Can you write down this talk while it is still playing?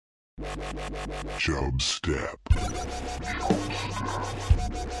Chub Step.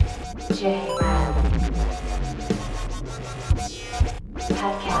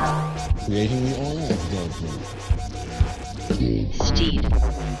 Creating the oil of Steed.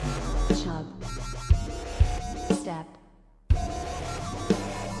 Chub. Step.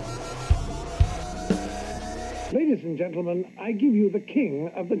 Ladies and gentlemen, I give you the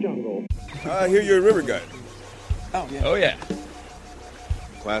king of the jungle. I hear you're a river guide. Oh, yeah.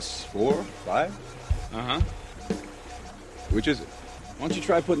 Class 4, 5? Uh-huh. Which is it? Why don't you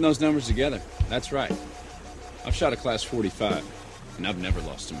try putting those numbers together? That's right. I've shot a class 45, and I've never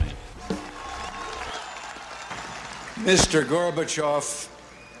lost a man. Mr. Gorbachev,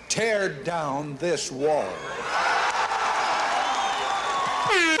 tear down this wall.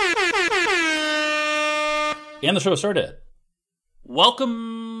 And the show started.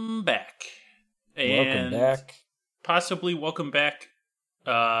 Welcome back. Welcome back. Possibly welcome back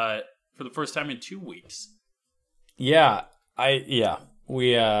for the first time in 2 weeks. Yeah.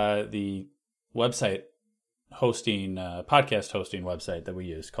 We the website hosting podcast hosting website that we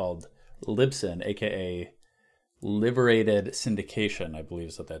use called Libsyn, aka Liberated Syndication, I believe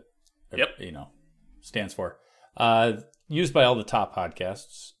is what that stands for. Used by all the top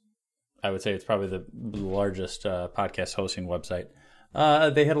podcasts. I would say it's probably the largest podcast hosting website.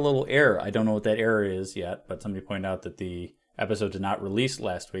 They had a little error. I don't know what that error is yet, but somebody pointed out that the episode did not release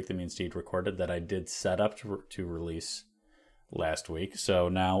last week. That means Steve recorded that I did set up to release last week. So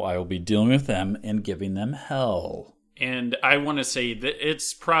now I will be dealing with them and giving them hell. And I want to say that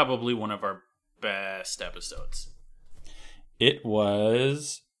it's probably one of our best episodes. It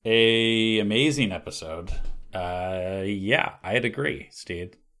was a amazing episode. I'd agree,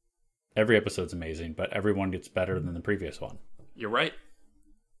 Steve. Every episode's amazing, but every one gets better than the previous one. You're right.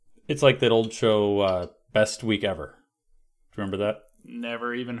 It's like that old show, Best Week Ever. Do you remember that?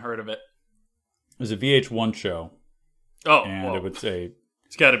 Never even heard of it. It was a VH1 show. Oh, and it would say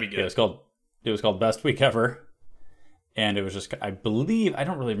it's got to be good. Yeah, it was called Best Week Ever, and it was just I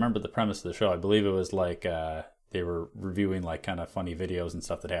don't really remember the premise of the show. I believe it was like they were reviewing like kind of funny videos and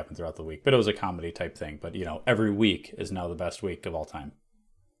stuff that happened throughout the week, but it was a comedy type thing. But every week is now the best week of all time.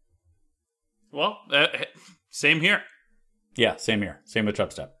 Well, same here. Yeah, same here. Same with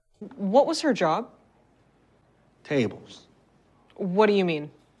Chub Step. What was her job? Tables. What do you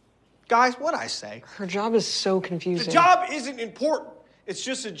mean? Guys, what'd I say? Her job is so confusing. The job isn't important. It's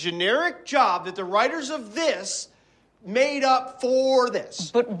just a generic job that the writers of this made up for this.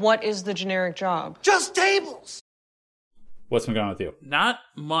 But what is the generic job? Just tables! What's been going on with you? Not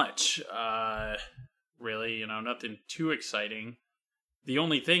much. Really, nothing too exciting. The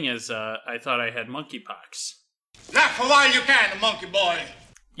only thing is, I thought I had monkeypox. Laugh a while you can, monkey boy.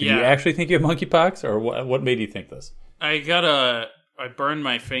 Do you actually think you have monkeypox, or what made you think this? I burned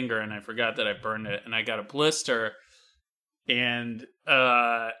my finger, and I forgot that I burned it, and I got a blister, and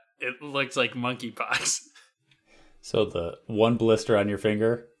it looks like monkeypox. So the one blister on your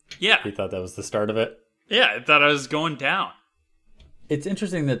finger? Yeah. You thought that was the start of it? Yeah, I thought I was going down. It's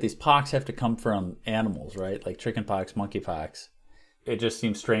interesting that these pox have to come from animals, right? Like chickenpox, monkeypox. It just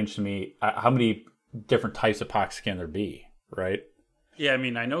seems strange to me. How many different types of pox can there be, right? Yeah, I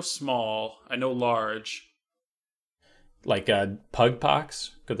mean, I know small, I know large. Like pug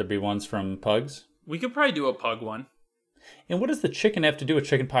pox? Could there be ones from pugs? We could probably do a pug one. And what does the chicken have to do with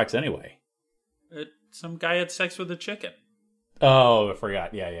chicken pox anyway? Some guy had sex with a chicken. Oh, I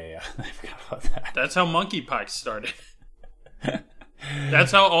forgot. Yeah. I forgot about that. That's how monkeypox started.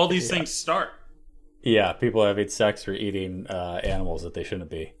 That's how all these things start. Yeah, people having sex or eating animals that they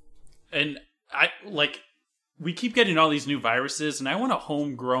shouldn't be. And we keep getting all these new viruses, and I want a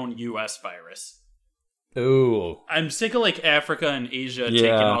homegrown U.S. virus. Ooh. I'm sick of Africa and Asia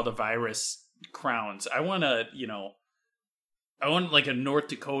taking all the virus crowns. I want a North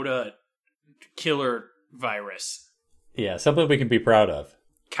Dakota killer virus. Yeah, something we can be proud of.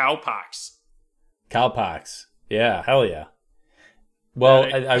 Cowpox. Cowpox. Yeah, hell yeah. Well,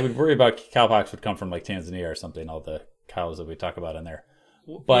 I would worry about cowpox would come from Tanzania or something, all the cows that we talk about in there.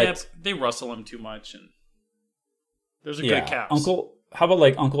 But yeah, they rustle them too much, and those are good cows. How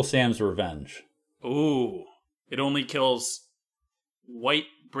about Uncle Sam's Revenge? Ooh, it only kills white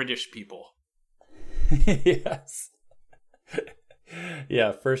British people. Yes.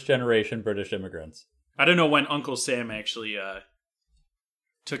 Yeah, first generation British immigrants. I don't know when Uncle Sam actually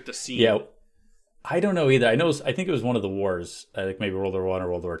took the scene. Yeah, I don't know either. I think it was one of the wars. I think maybe World War I or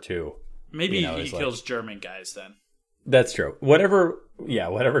World War II. Maybe he kills German guys then. That's true. Whatever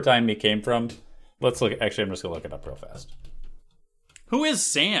time he came from. Let's look. Actually, I'm just gonna look it up real fast. Who is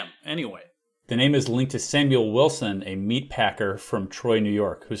Sam anyway? The name is linked to Samuel Wilson, a meat packer from Troy, New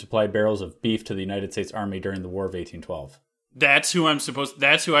York, who supplied barrels of beef to the United States Army during the War of 1812. That's who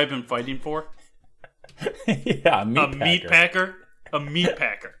that's who I've been fighting for? Yeah, meat packer. A meat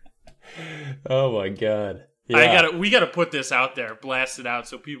packer. Oh my god. Yeah. We gotta put this out there, blast it out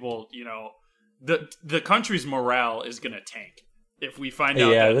so people, the country's morale is gonna tank if we find out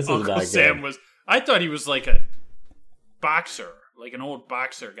that Uncle Sam was. I thought he was like a boxer, like an old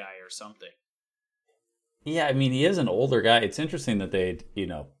boxer guy or something. Yeah, I mean, he is an older guy. It's interesting that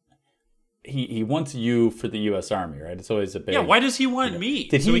he wants you for the U.S. Army, right? It's always a big... Yeah, why does he want me?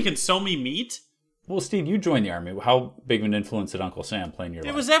 So he can sell me meat? Well, Steve, you joined the Army. How big of an influence did Uncle Sam play in your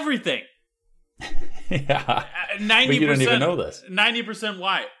life? It was everything. Yeah. 90%. But you don't even know this. 90%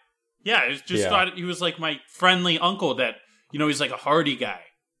 why? Yeah, I just thought he was like my friendly uncle that, he's like a hardy guy.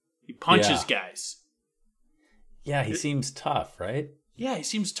 He punches guys. Yeah, he seems tough, right? Yeah, he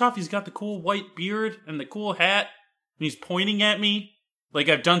seems tough. He's got the cool white beard and the cool hat, and he's pointing at me like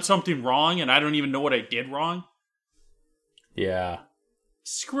I've done something wrong, and I don't even know what I did wrong. Yeah.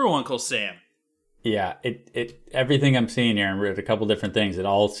 Screw Uncle Sam. Yeah, everything I'm seeing here, and read a couple different things. It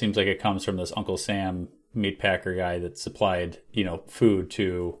all seems like it comes from this Uncle Sam meat packer guy that supplied, food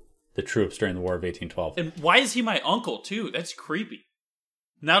to the troops during the War of 1812. And why is he my uncle too? That's creepy.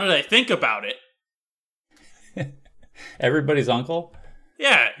 Now that I think about it. Everybody's uncle?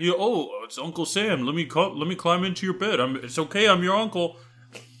 Yeah. It's Uncle Sam. Let me climb into your bed. It's okay. I'm your uncle.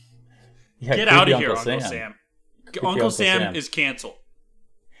 Yeah, get out of here, Uncle Sam. Uncle Sam is canceled.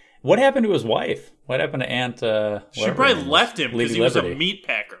 What happened to his wife? What happened to Aunt? She probably left him because he was a meat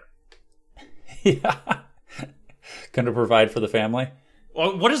packer. Yeah. Couldn't provide for the family.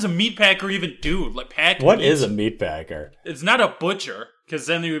 Well, what does a meat packer even do? Like pack What meat? is a meat packer? It's not a butcher, because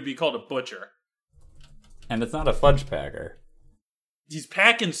then he would be called a butcher. And it's not a fudge packer. He's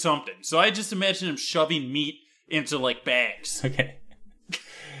packing something. So I just imagine him shoving meat into like bags. Okay.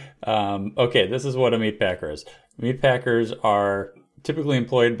 Okay, this is what a meat packer is. Meat packers are typically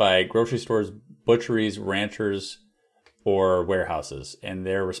employed by grocery stores, butcheries, ranchers, or warehouses. And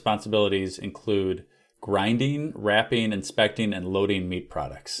their responsibilities include grinding, wrapping, inspecting, and loading meat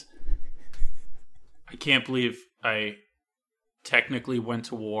products. I can't believe I technically went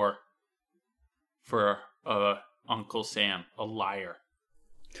to war for Uncle Sam, a liar.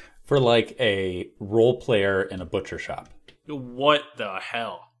 For like a role player in a butcher shop. What the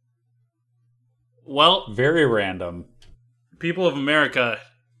hell? Well, very random. People of America,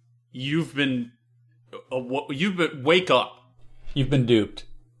 you've been wake up. You've been duped.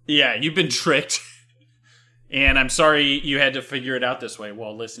 Yeah, you've been tricked. And I'm sorry you had to figure it out this way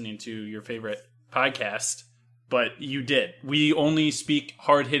while listening to your favorite podcast, but you did. We only speak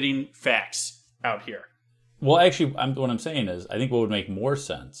hard-hitting facts out here. Well, actually, what I'm saying is, I think what would make more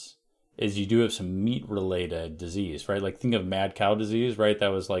sense is you do have some meat-related disease, right? Like, think of mad cow disease, right?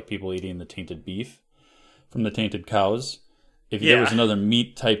 That was like people eating the tainted beef from the tainted cows. If there was another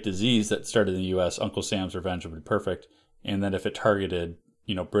meat-type disease that started in the U.S., Uncle Sam's revenge would be perfect. And then if it targeted,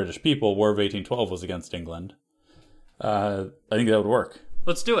 British people, War of 1812 was against England. I think that would work.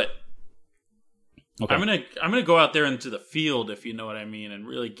 Let's do it. Okay. I'm gonna go out there into the field, if you know what I mean, and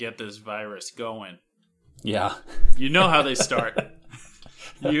really get this virus going. Yeah. You know how they start.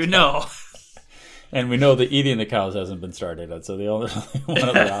 You know. And we know that eating the cows hasn't been started yet, so the only one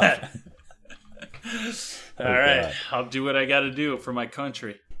other option. All right. I'll do what I got to do for my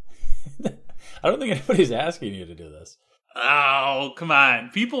country. I don't think anybody's asking you to do this. Oh, come on.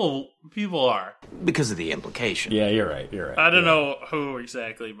 People are. Because of the implication. Yeah, you're right. I don't know who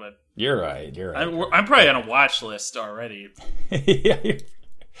exactly, but... You're right. I'm probably on a watch list already. Yeah,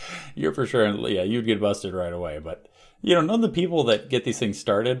 you're for sure. Yeah, you'd get busted right away. But, none of the people that get these things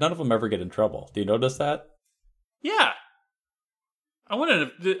started, none of them ever get in trouble. Do you notice that? Yeah. I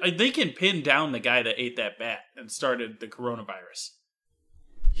wanted to... They can pin down the guy that ate that bat and started the coronavirus.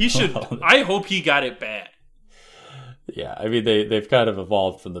 He should... I hope he got it bad. Yeah, I mean they've kind of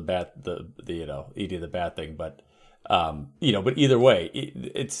evolved from the bat, the eating the bat thing, but but either way,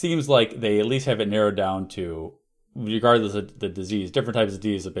 it seems like they at least have it narrowed down to, regardless of the disease, different types of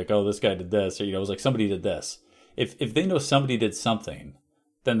disease. Like, this guy did this, or it was like somebody did this. If they know somebody did something,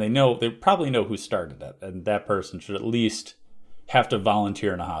 then they probably know who started it, and that person should at least have to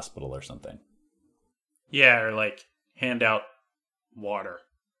volunteer in a hospital or something. Yeah, or like hand out water.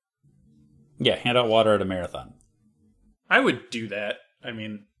 Yeah, hand out water at a marathon. I would do that. I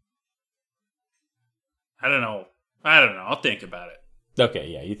mean, I don't know. I'll think about it. Okay,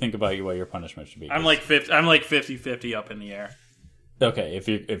 yeah. You think about what your punishment should be. I'm like 50-50 up in the air. Okay, if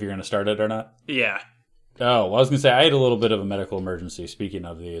you're going to start it or not? Yeah. Oh, well, I was going to say I had a little bit of a medical emergency. Speaking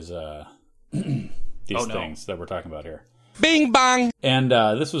of these these things that we're talking about here. Bing bong. And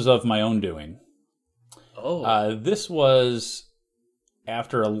this was of my own doing. Oh. This was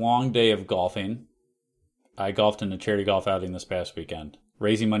after a long day of golfing. I golfed in a charity golf outing this past weekend,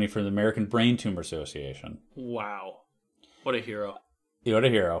 raising money for the American Brain Tumor Association. Wow. What a hero. What a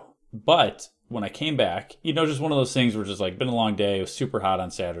hero. But when I came back, just one of those things where just like, been a long day. It was super hot on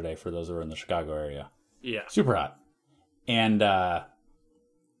Saturday for those who are in the Chicago area. Yeah. Super hot. And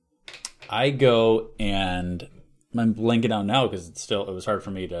I go and I'm blanking out now because it was hard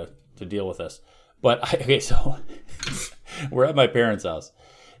for me to deal with this. But, so we're at my parents' house.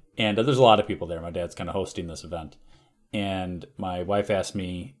 And there's a lot of people there. My dad's kind of hosting this event. And my wife asked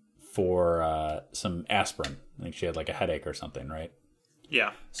me for some aspirin. I think she had like a headache or something, right?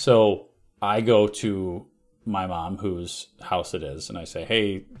 Yeah. So I go to my mom, whose house it is, and I say,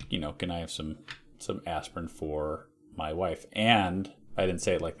 hey, can I have some aspirin for my wife? And I didn't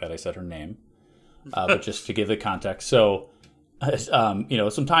say it like that. I said her name. But just to give the context. So,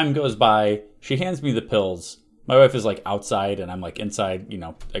 some time goes by. She hands me the pills. My wife is like outside and I'm like inside,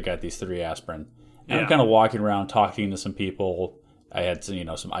 I got these 3 aspirin. And I'm kind of walking around talking to some people. I had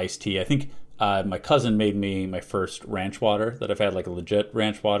some, some iced tea. I think my cousin made me my first ranch water that I've had, like a legit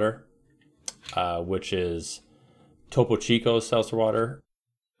ranch water, which is Topo Chico seltzer water.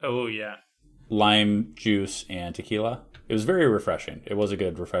 Oh, yeah. Lime juice and tequila. It was very refreshing. It was a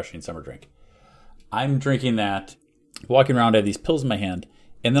good, refreshing summer drink. I'm drinking that, walking around, I have these pills in my hand.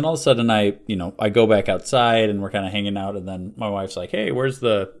 And then all of a sudden I go back outside and we're kind of hanging out. And then my wife's like, hey,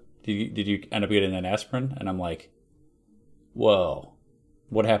 did you end up getting an aspirin? And I'm like, whoa,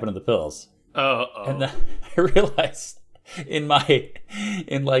 what happened to the pills? Uh-oh. And then I realized in like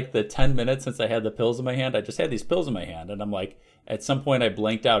the 10 minutes since I had the pills in my hand, I just had these pills in my hand. And I'm like, at some point I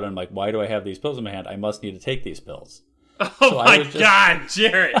blanked out and I'm like, why do I have these pills in my hand? I must need to take these pills. Oh my God,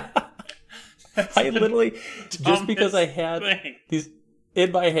 Jared. I literally, just because I had these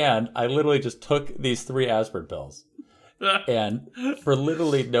in my hand, I literally just took these 3 aspirin pills. And for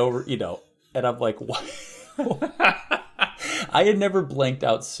literally and I'm like, what? I had never blanked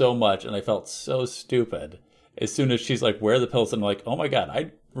out so much and I felt so stupid. As soon as she's like, where are the pills? And I'm like, oh my God,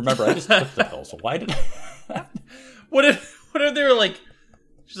 I remember I just took the pills. Why did I? What if they were like,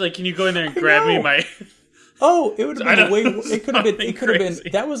 she's like, can you go in there and grab me my... Oh, it would have been it could have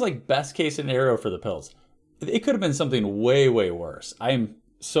been, that was like best case scenario for the pills. It could have been something way, way worse. I'm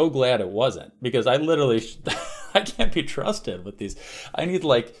so glad it wasn't, because I literally, I can't be trusted with these. I need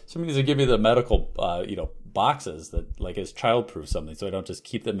somebody needs to give me the medical, boxes that like is childproof something, so I don't just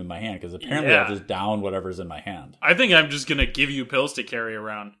keep them in my hand, because apparently I'll just down whatever's in my hand. I think I'm just gonna give you pills to carry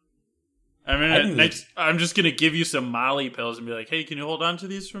around. I'm just gonna give you some Molly pills and be like, hey, can you hold on to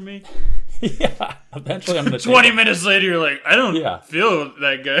these for me? Yeah, eventually I'm gonna 20 minutes later you're like, I don't feel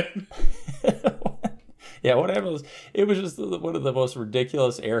that good. Yeah, what happened was, it was just one of the most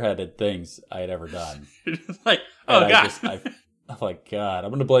ridiculous airheaded things I had ever done. Like, oh God. I'm like, God, I'm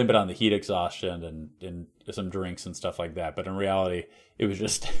going to blame it on the heat exhaustion and some drinks and stuff like that. But in reality, it was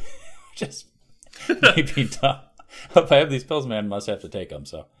just me being dumb. If I have these pills, man, I must have to take them.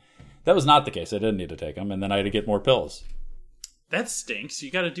 So that was not the case. I didn't need to take them. And then I had to get more pills. That stinks.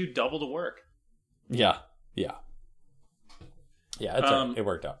 You got to do double the work. Yeah. Yeah, it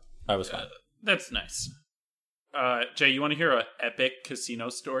worked out. I was fine. That's nice. Jay, you want to hear an epic casino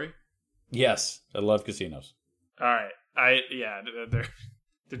story? Yes, I love casinos. All right,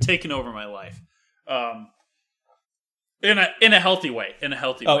 they're taking over my life, in a healthy way. In a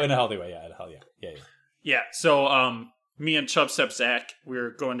healthy way. Yeah. So, me and Chubstep Zach, we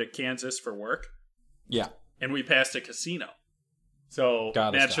were going to Kansas for work. Yeah, and we passed a casino. So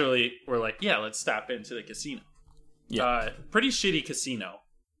naturally, we're like, yeah, let's stop into the casino. Yeah, pretty shitty casino.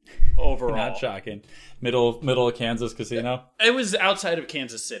 Overall, not shocking. Middle of Kansas casino. It was outside of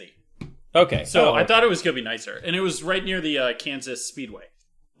Kansas City. Okay, so I thought it was gonna be nicer, and it was right near the Kansas Speedway,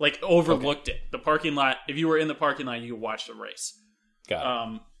 like overlooked it. The parking lot. If you were in the parking lot, you could watch the race.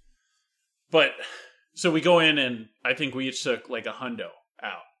 Got it. But so we go in, and I think we each took like $100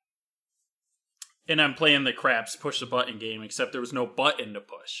 out, and I'm playing the craps push the button game, except there was no button to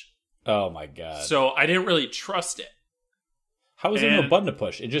push. Oh my God! So I didn't really trust it. How is there no button to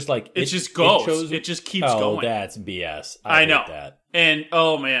push? It just like it just goes. It just keeps going. Oh, that's BS. I know hate that. And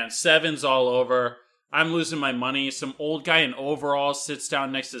oh man, 7's all over. I'm losing my money. Some old guy in overalls sits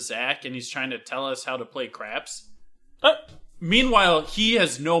down next to Zach, and he's trying to tell us how to play craps. Meanwhile, he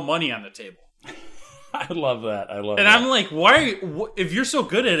has no money on the table. I love that. And I'm like, why? If you're so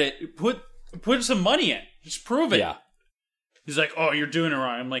good at it, put some money in. Just prove it. Yeah. He's like, oh, you're doing it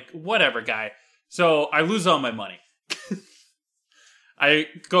wrong. I'm like, whatever, guy. So I lose all my money. I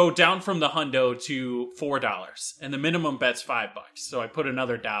go down from the hundo to $4, and the minimum bet's $5. So I put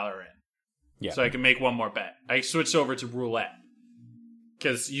another $1 in. Yeah. So I can make one more bet. I switched over to roulette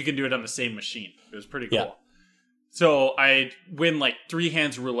because you can do it on the same machine. It was pretty cool. Yeah. So I win like 3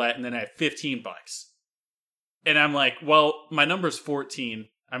 hands roulette, and then I have $15. And I'm like, well, my number's 14.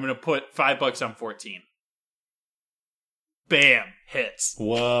 I'm going to put $5 on 14. Bam. Hits.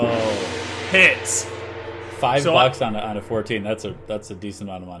 Whoa. Hits. $5 on a 14. That's a decent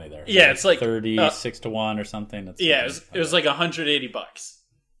amount of money there. Yeah, it's like 36 to 1 or something. That's it was like $180.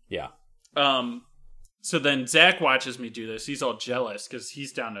 Yeah. So then Zach watches me do this. He's all jealous because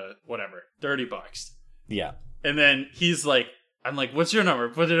he's down to whatever, $30. Yeah. And then he's like, I'm like, what's your number?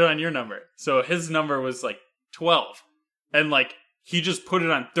 Put it on your number. So his number was like 12. And like, he just put it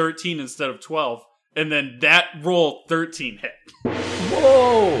on 13 instead of 12. And then that roll 13 hit.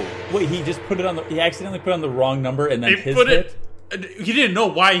 Whoa! Wait, he just put it on he accidentally put on the wrong number and then his hit? He didn't know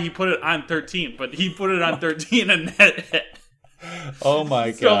why he put it on 13, but he put it on 13 and that hit. Oh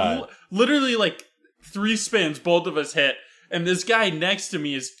my God. So literally like 3 spins, both of us hit. And this guy next to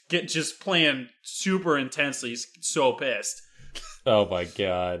me is just playing super intensely. He's so pissed. Oh my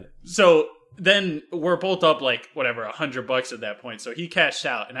God. So then we're both up like whatever $100 at that point. So he cashed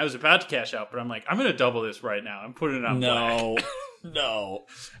out, and I was about to cash out, but I'm like, I'm gonna double this right now. I'm putting it on black. No.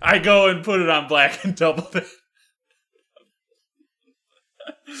 I go and put it on black and double it.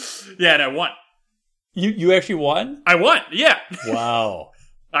 Yeah, and I won. You actually won? I won. Yeah. Wow.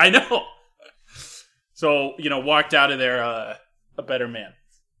 I know. So walked out of there a better man.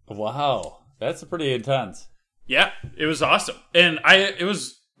 Wow, that's pretty intense. Yeah, it was awesome, and it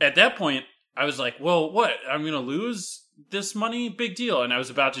was at that point. I was like, well, what? I'm going to lose this money? Big deal. And I was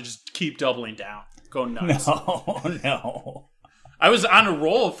about to just keep doubling down. Go nuts. No. I was on a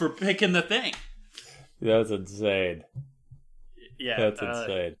roll for picking the thing. That's insane. Yeah. That's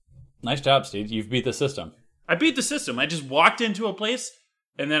insane. Nice job, Steve. You've beat the system. I beat the system. I just walked into a place,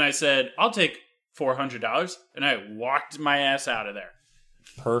 and then I said, I'll take $400, and I walked my ass out of there.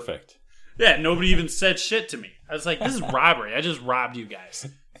 Perfect. Yeah, nobody even said shit to me. I was like, this is robbery. I just robbed you guys.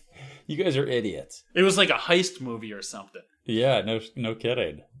 You guys are idiots. It was like a heist movie or something. Yeah, no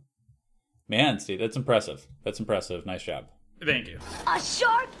kidding. Man, Steve, that's impressive. That's impressive. Nice job. Thank you. A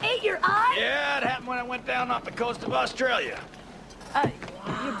shark ate your eye? Yeah, it happened when I went down off the coast of Australia.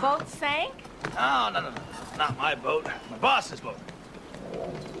 Your boat sank? No. Not my boat. My boss's boat.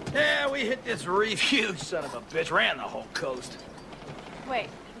 Yeah, we hit this reef. You son of a bitch. Ran the whole coast. Wait,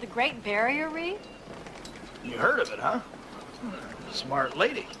 the Great Barrier Reef? You heard of it, huh? Smart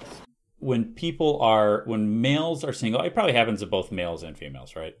lady. When males are single, it probably happens to both males and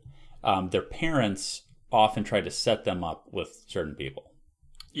females, right? Their parents often try to set them up with certain people.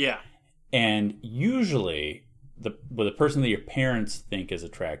 Yeah. And usually the person that your parents think is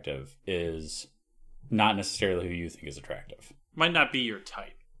attractive is not necessarily who you think is attractive. Might not be your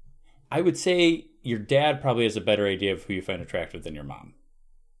type. I would say your dad probably has a better idea of who you find attractive than your mom.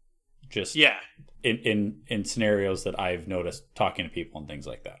 Just in scenarios that I've noticed talking to people and things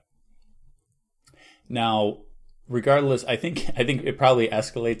like that. Now, regardless, I think it probably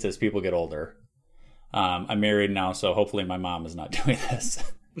escalates as people get older. I'm married now, so hopefully my mom is not doing this.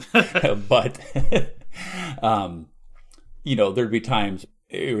 But there'd be times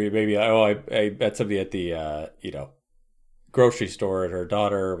maybe I met somebody at the grocery store and her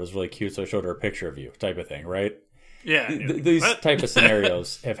daughter was really cute, so I showed her a picture of you, type of thing, right? Yeah. These type of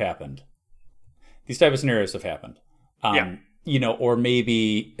scenarios have happened. Or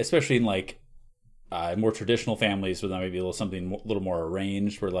maybe, especially in like more traditional families with maybe something a little more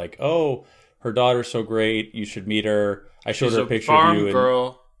arranged, where like, oh, her daughter's so great, you should meet her. I showed her a picture of you.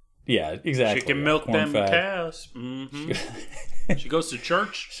 Girl. Yeah, exactly. She can milk them cows. Mm-hmm. She goes to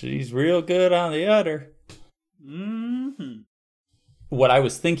church. She's real good on the udder. Mm-hmm. What I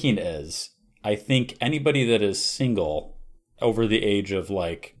was thinking is, I think anybody that is single over the age of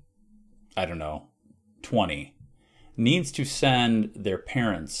 20 needs to send their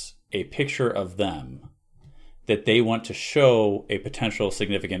parents a picture of them that they want to show a potential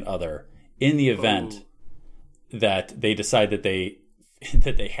significant other in the event that they decide that they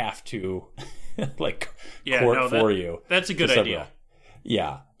have to court for you. That's a good idea.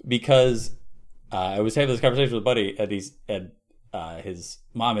 Yeah, because I was having this conversation with a buddy, and his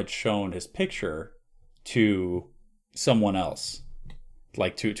mom had shown his picture to someone else,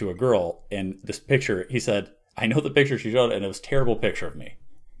 like to a girl, and this picture, he said, I know the picture she showed, and it was a terrible picture of me.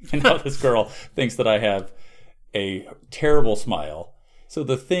 And now this girl thinks that I have a terrible smile. So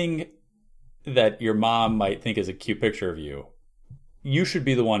the thing that your mom might think is a cute picture of you, you should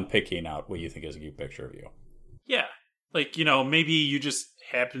be the one picking out what you think is a cute picture of you. Yeah. Like, you know, maybe you just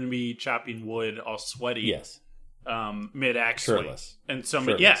happen to be chopping wood all sweaty. Yes. Mid-act swing. Shirtless. And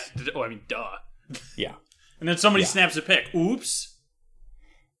somebody, Shirtless. yeah. Oh, I mean, duh. Yeah. And then somebody snaps a pic. Oops.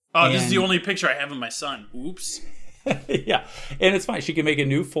 Oh, this is the only picture I have of my son. Oops. Yeah. And it's fine. She can make a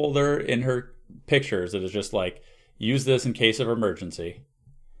new folder in her pictures that is just like, use this in case of emergency.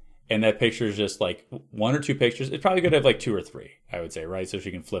 And that picture is just like 1 or 2 pictures. It's probably going to have like 2 or 3, I would say, right? So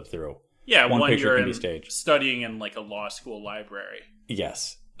she can flip through. Yeah, one picture you're can be staged. Studying in like a law school library.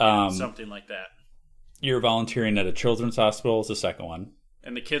 Yes. Something like that. You're volunteering at a children's hospital is the second one.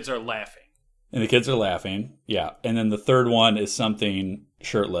 And the kids are laughing. Yeah. And then the third one is something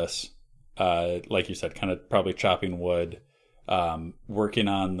shirtless. Like you said, kind of probably chopping wood, working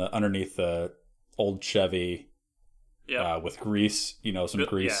on underneath the old Chevy with grease, some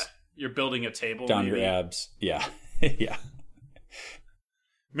grease. Yeah. You're building a table down your abs. Yeah. Yeah.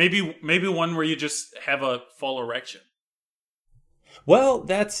 Maybe one where you just have a full erection. Well,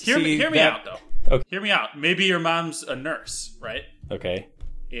 that's hear me out though. Okay. Hear me out. Maybe your mom's a nurse, right? Okay.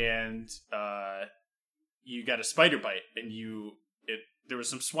 And you got a spider bite, and there was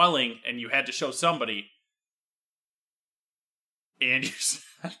some swelling, and you had to show somebody, and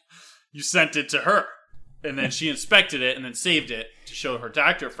you sent it to her, and then she inspected it, and then saved it to show her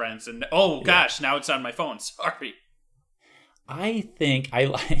doctor friends, and gosh, now it's on my phone. Sorry. I think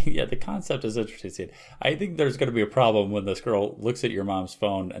the concept is interesting. I think there's going to be a problem when this girl looks at your mom's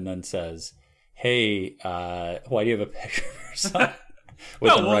phone and then says, "Hey, why do you have a picture of your son?"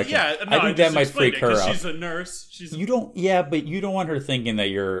 I think that might freak her out. She's a nurse. But you don't want her thinking that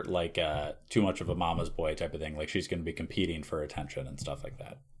you're like too much of a mama's boy type of thing. Like she's going to be competing for attention and stuff like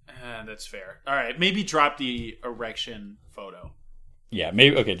that. That's fair. All right, maybe drop the erection photo. Yeah,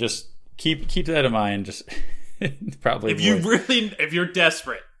 maybe. Okay, just keep that in mind. Just probably if you're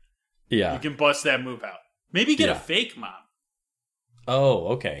desperate, you can bust that move out. Maybe get a fake mom. Oh,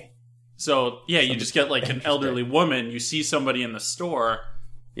 okay. So, you just get like an elderly woman. You see somebody in the store,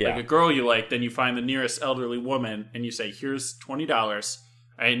 like a girl you like, then you find the nearest elderly woman and you say, "Here's $20.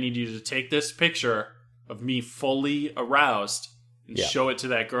 I need you to take this picture of me fully aroused and show it to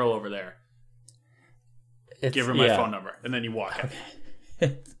that girl over there. Give her my phone number." And then you walk out.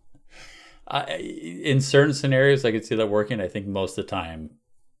 In certain scenarios, I could see that working. I think most of the time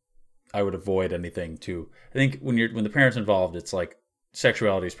I would avoid anything I think when the parents involved, it's like,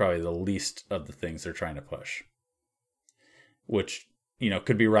 sexuality is probably the least of the things they're trying to push, which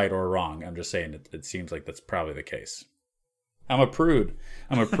could be right or wrong. I'm just saying it seems like that's probably the case. I'm a prude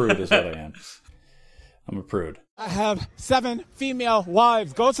is what I am. I'm a prude. I have 7 female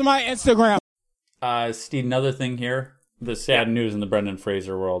wives. Go to my Instagram. Steve, another thing here, the sad news in the Brendan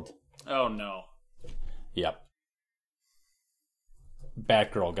Fraser world. Oh no. Yep.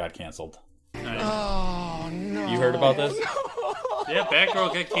 Batgirl got canceled. Nice. Oh no. You heard about this? Yeah,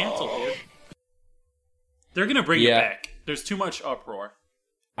 Batgirl got canceled, dude. They're going to bring it back. There's too much uproar.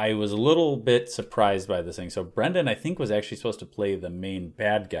 I was a little bit surprised by this thing. So Brendan, I think, was actually supposed to play the main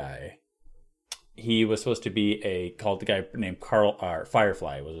bad guy. He was supposed to be the guy named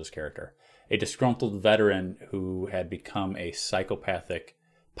Firefly was his character. A disgruntled veteran who had become a psychopathic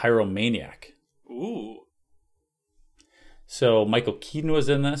pyromaniac. Ooh. So Michael Keaton was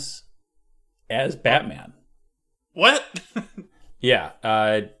in this as Batman. What? Yeah,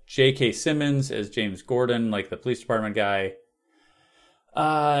 J.K. Simmons as James Gordon, like the police department guy.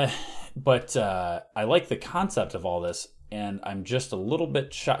 But I like the concept of all this, and I'm just a little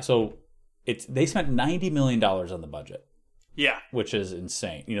bit shocked. So they spent $90 million on the budget. Yeah, which is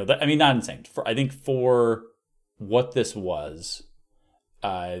insane. Not insane. I think for what this was,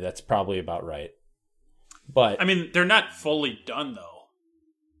 that's probably about right. But they're not fully done though.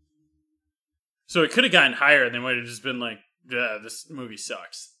 So it could have gotten higher, and they might have just been like, "Yeah, this movie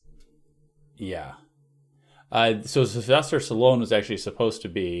sucks." Yeah. So Sylvester Stallone was actually supposed to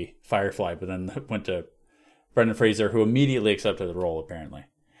be Firefly, but then went to Brendan Fraser, who immediately accepted the role, apparently.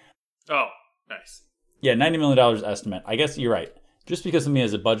 Oh, nice. Yeah, $90 million estimate. I guess you're right. Just because somebody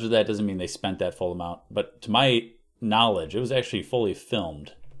has a budget of that doesn't mean they spent that full amount. But to my knowledge, it was actually fully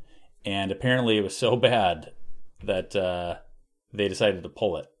filmed. And apparently it was so bad that they decided to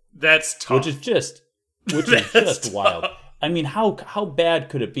pull it. That's tough. Which is just wild. I mean, how bad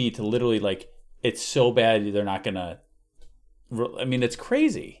could it be to literally, like, it's so bad they're not gonna... it's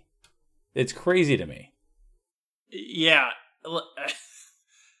crazy. It's crazy to me. Yeah.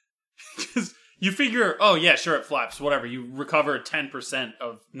 Because you figure, oh yeah, sure, it flops, whatever. You recover 10%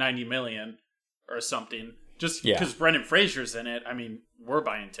 of 90 million or something. Just because Brendan Fraser's in it, we're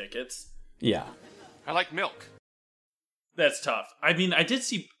buying tickets. Yeah. I like milk. That's tough. I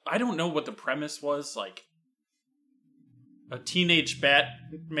don't know what the premise was. Like, a teenage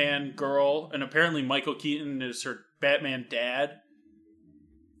Batman girl, and apparently Michael Keaton is her Batman dad.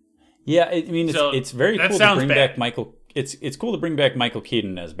 Yeah, I mean, it's very cool to bring bad. back Michael. It's cool to bring back Michael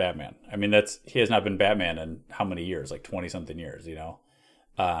Keaton as Batman. I mean, he has not been Batman in how many years? Like 20-something years, you know?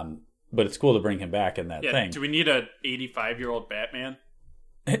 But it's cool to bring him back in that thing. Do we need a 85-year-old Batman?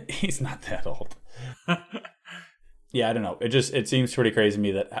 He's not that old. Yeah, I don't know. It seems pretty crazy to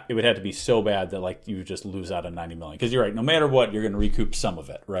me that it would have to be so bad that like you just lose out on $90 million. Because you're right, no matter what, you're going to recoup some of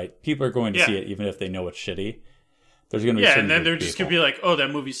it, right? People are going to see it even if they know it's shitty. There's going to be and then they're just going to be like, "Oh, that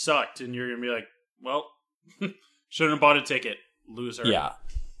movie sucked," and you're going to be like, "Well, shouldn't have bought a ticket, loser." Yeah.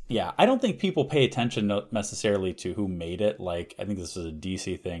 I don't think people pay attention necessarily to who made it. Like, I think this is a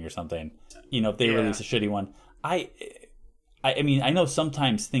DC thing or something. You know, if they release a shitty one, I mean, I know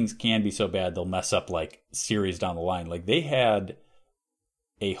sometimes things can be so bad they'll mess up like series down the line. Like they had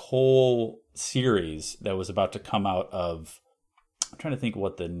a whole series that was about to come out of. I'm trying to think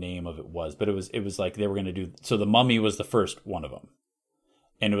what the name of it was, but it was like they were going to do. So The Mummy was the first one of them,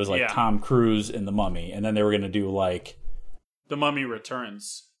 and it was like Tom Cruise in The Mummy, and then they were going to do like The Mummy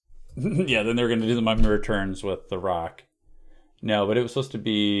Returns. Yeah, then they were going to do The Mummy Returns with The Rock. No, but it was supposed to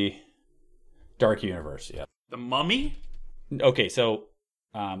be Dark Universe. Yeah, The Mummy. Okay, so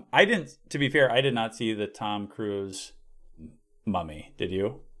to be fair, I did not see the Tom Cruise Mummy. Did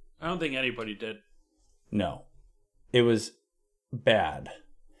you? I don't think anybody did. No. It was bad.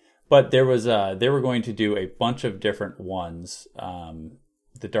 But there was they were going to do a bunch of different ones.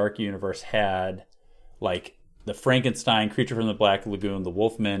 The Dark Universe had like the Frankenstein, Creature from the Black Lagoon, the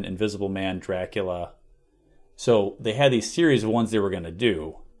Wolfman, Invisible Man, Dracula. So they had these series of ones they were going to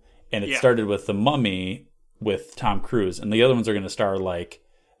do. And it started with The Mummy with Tom Cruise, and the other ones are going to star like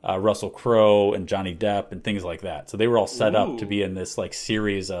Russell Crowe and Johnny Depp and things like that. So they were all set up to be in this like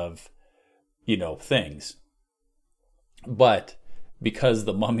series of, you know, things. But because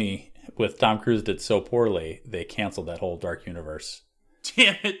The Mummy with Tom Cruise did so poorly, they canceled that whole Dark Universe.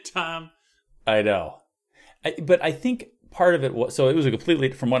 Damn it, Tom. I know. But I think part of it was, so it was a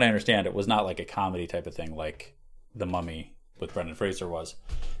completely, from what I understand, it was not like a comedy type of thing like The Mummy with Brendan Fraser was.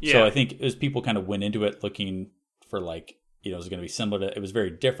 Yeah. So I think as people kind of went into it looking for like, you know, it was going to be similar to, it was very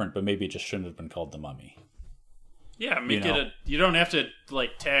different, but maybe it just shouldn't have been called The Mummy. Yeah, make it you don't have to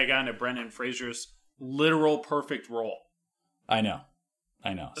like tag on to Brendan Fraser's literal perfect role. I know.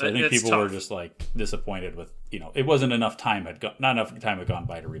 So I think people were just like disappointed with, you know, it wasn't enough time not enough time had gone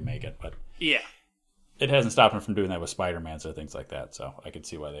by to remake it, but yeah, it hasn't stopped them from doing that with Spider-Man or things like that. So I could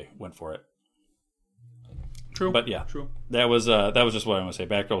see why they went for it. True. But yeah, true. That was just what I want to say.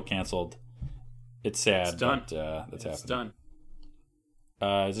 Batgirl canceled. It's sad. It's done. But that's happening. It's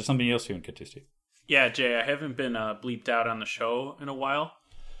done. Is there something else you want to get to, Steve? Yeah, Jay, I haven't been bleeped out on the show in a while.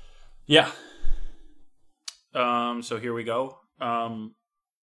 Yeah. So here we go.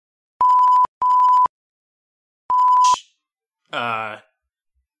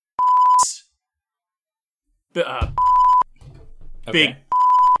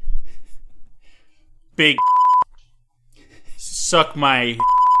 Big suck my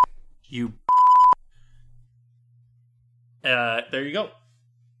you. There you go.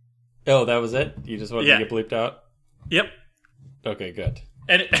 Oh, that was it? You just wanted to get bleeped out? Yep. Okay, good.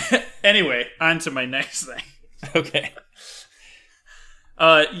 And anyway, on to my next thing. Okay.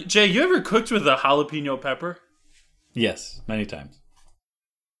 Jay, you ever cooked with a jalapeno pepper? Yes, many times.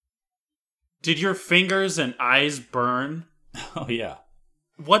 Did your fingers and eyes burn? Oh, yeah.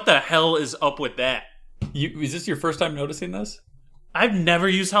 What the hell is up with that? Is this your first time noticing this? I've never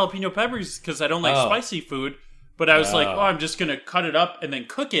used jalapeno peppers because I don't like spicy food. But I was like, I'm just going to cut it up and then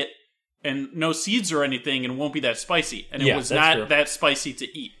cook it and no seeds or anything and it won't be that spicy. And it was not that spicy to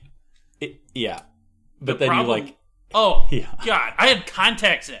eat. Yeah. But then you like... Oh, yeah. God. I had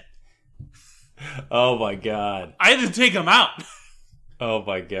contacts in. Oh, my God. I had to take them out. Oh,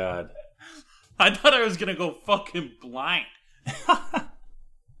 my God. I thought I was going to go fucking blind.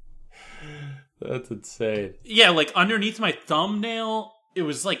 That's insane. Yeah, like underneath my thumbnail, it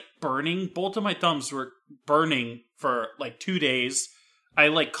was like burning. Both of my thumbs were burning for like 2 days. I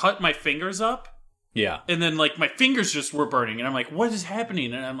like cut my fingers up. Yeah. And then like my fingers just were burning. And I'm like, what is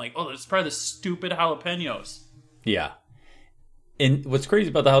happening? And I'm like, oh, it's probably the stupid jalapenos. Yeah. And what's crazy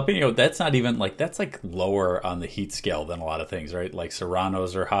about the jalapeno, that's not even like, that's like lower on the heat scale than a lot of things, right? Like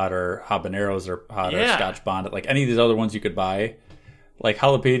Serranos are hotter, habaneros are hotter, Scotch Bonnet, like any of these other ones you could buy. Like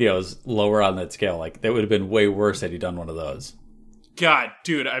jalapenos lower on that scale. Like that would have been way worse had you done one of those. God,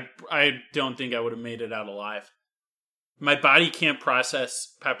 dude, I don't think I would have made it out alive. My body can't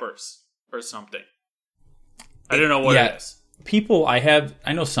process peppers or something. I don't know what it is.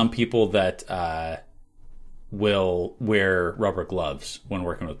 I know some people that will wear rubber gloves when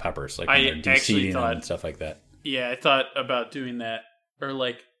working with peppers, like when they're de-seeding them and stuff like that. Yeah, I thought about doing that, or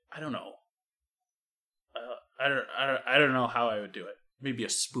like, I don't know. I don't know how I would do it. Maybe a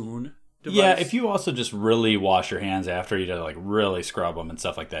spoon device. Yeah, if you also just really wash your hands after, you just like really scrub them and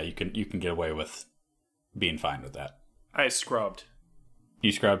stuff like that, you can get away with being fine with that. I scrubbed.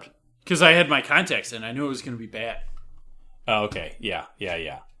 You scrubbed? Because I had my contacts in. I knew it was going to be bad. Oh, okay. Yeah.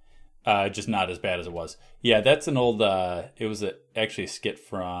 Just not as bad as it was. Yeah, that's an old, it was actually a skit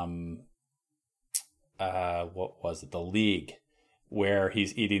from, what was it? The League, where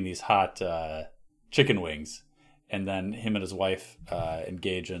he's eating these hot chicken wings, and then him and his wife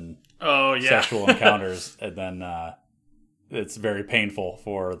engage in sexual encounters, and then it's very painful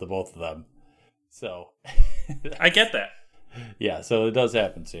for the both of them. So I get that. Yeah, so it does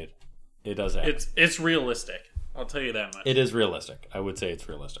happen, Steve. It does happen. It's realistic. I'll tell you that much. It is realistic. I would say it's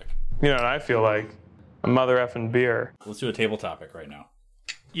realistic. You know what I feel like? A mother effing beer. Let's do a table topic right now.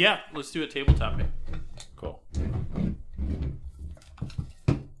 Yeah, let's do a table topic. Cool.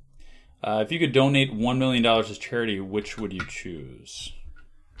 If you could donate $1 million as charity, which would you choose?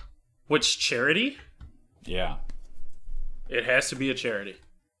 Which charity? Yeah. It has to be a charity.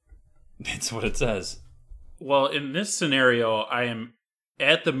 It's what it says. Well, in this scenario, I am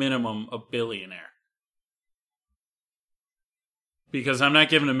at the minimum a billionaire. Because I'm not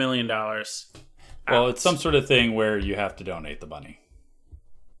giving $1 million. Well, it's some sort of thing where you have to donate the money.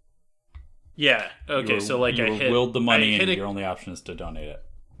 Yeah. Okay. So like you willed the money, and your only option is to donate it.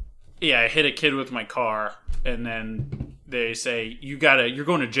 Yeah, I hit a kid with my car, and then they say you're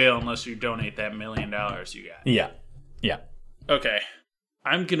going to jail unless you donate that $1 million you got. Yeah. Okay.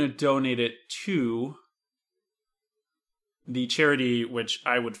 I'm gonna donate it to the charity which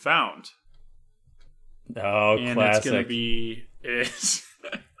I would found. Oh, and classic. It's gonna be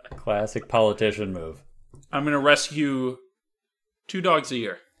classic politician move. I'm gonna rescue 2 dogs a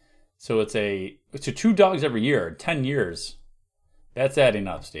year. So it's 2 dogs every year, 10 years. That's adding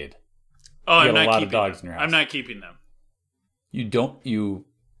up, Steve. Oh, I'm not not keeping a lot of dogs in your house. I'm not keeping them. You don't. You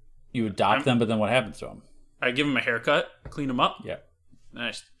adopt them, but then what happens to them? I give them a haircut, clean them up. Yeah. And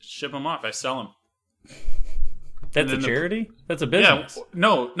I ship them off. I sell them. That's a charity? That's a business.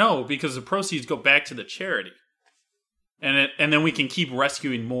 Yeah, no, because the proceeds go back to the charity, and then we can keep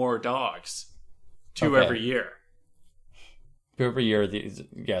rescuing more dogs, 2 every year. 2 every year.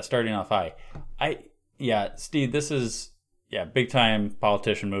 Starting off high. Steve, this is big time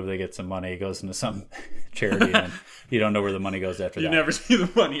politician move. They get some money, goes into some charity, and you don't know where the money goes after that. You never see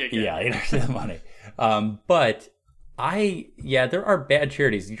the money again. Yeah, you never see the money. But there are bad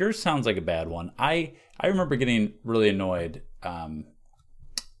charities. Yours sounds like a bad one. I remember getting really annoyed.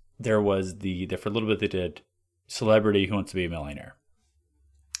 There was for a little bit they did Celebrity Who Wants to Be a Millionaire.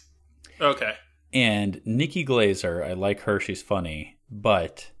 Okay. And Nikki Glaser, I like her, she's funny,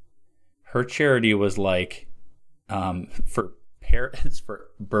 but her charity was like for parrots, for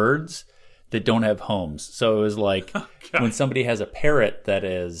birds that don't have homes. So it was like when somebody has a parrot that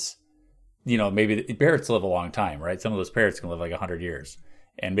is, maybe the parrots live a long time, right? Some of those parrots can live like 100 years.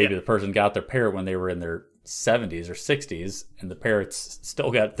 And maybe the person got their parrot when they were in their 70s or 60s, and the parrot's still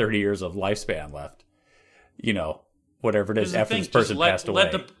got 30 years of lifespan left. Whatever it is after this person passed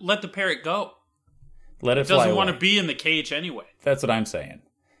away. Let the parrot go. Let it fly doesn't away. want to be in the cage anyway. That's what I'm saying.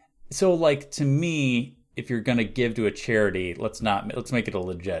 So, to me, if you're going to give to a charity, let's make it a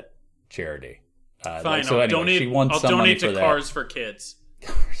legit charity. Fine. I'll donate to Cars for Kids.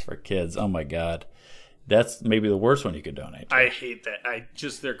 Cars for Kids. Oh my God. That's maybe the worst one you could donate to. I hate that.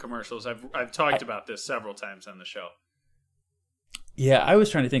 Their commercials. I've talked about this several times on the show. Yeah, I was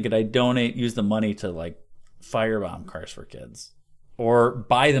trying to think, could I use the money to firebomb Cars for Kids? Or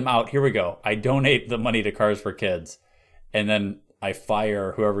buy them out. Here we go. I donate the money to Cars for Kids, and then I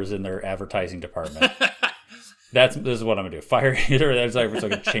fire whoever's in their advertising department. This is what I'm gonna do. Fire either so I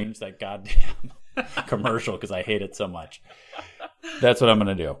can change that goddamn commercial because I hate it so much. That's what I'm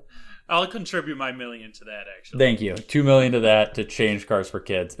gonna do. I'll contribute my $1 million to that. Actually, thank you. $2 million to that to change Cars for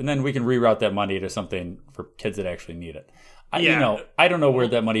Kids, and then we can reroute that money to something for kids that actually need it. I don't know where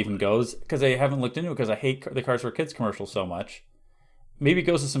that money even goes because I haven't looked into it because I hate the Cars for Kids commercials so much. Maybe it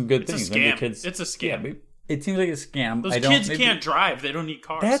goes to some good things. A scam. Maybe it's a scam. Yeah, it seems like a scam. Those kids can't drive. They don't need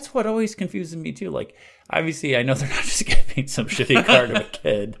cars. That's what always confuses me too. Obviously, I know they're not just giving some shitty car to a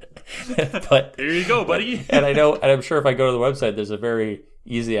kid, but there you go, buddy. And I'm sure if I go to the website, there's a very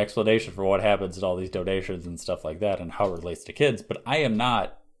easy explanation for what happens in all these donations and stuff like that, and how it relates to kids. But I am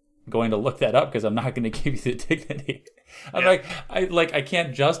not going to look that up because I'm not going to give you the dignity. I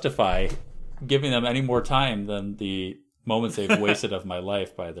can't justify giving them any more time than the moments they've wasted of my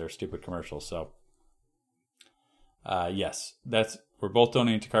life by their stupid commercials. So yes, we're both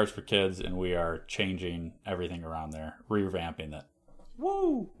donating to Cars for Kids, and we are changing everything around there, revamping it.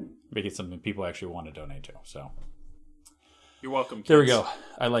 Woo! Make it something people actually want to donate to. So you're welcome, kids. There we go.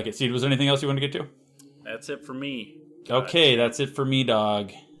 I like it. Steve, was there anything else you want to get to? That's it for me. Okay, that's it for me,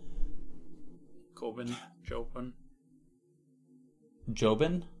 dog. Jobin?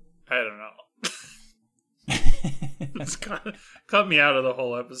 I don't know. It's cut me out of the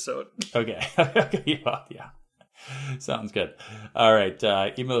whole episode. Okay. Well, yeah. Sounds good. All right.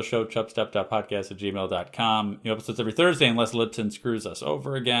 Email the show, chubstep.podcast@gmail.com. New episodes every Thursday unless Lipton screws us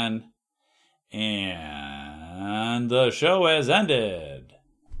over again. And the show has ended.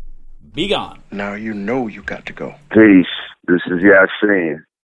 Be gone. Now you know you got to go. Peace. This is Yasin.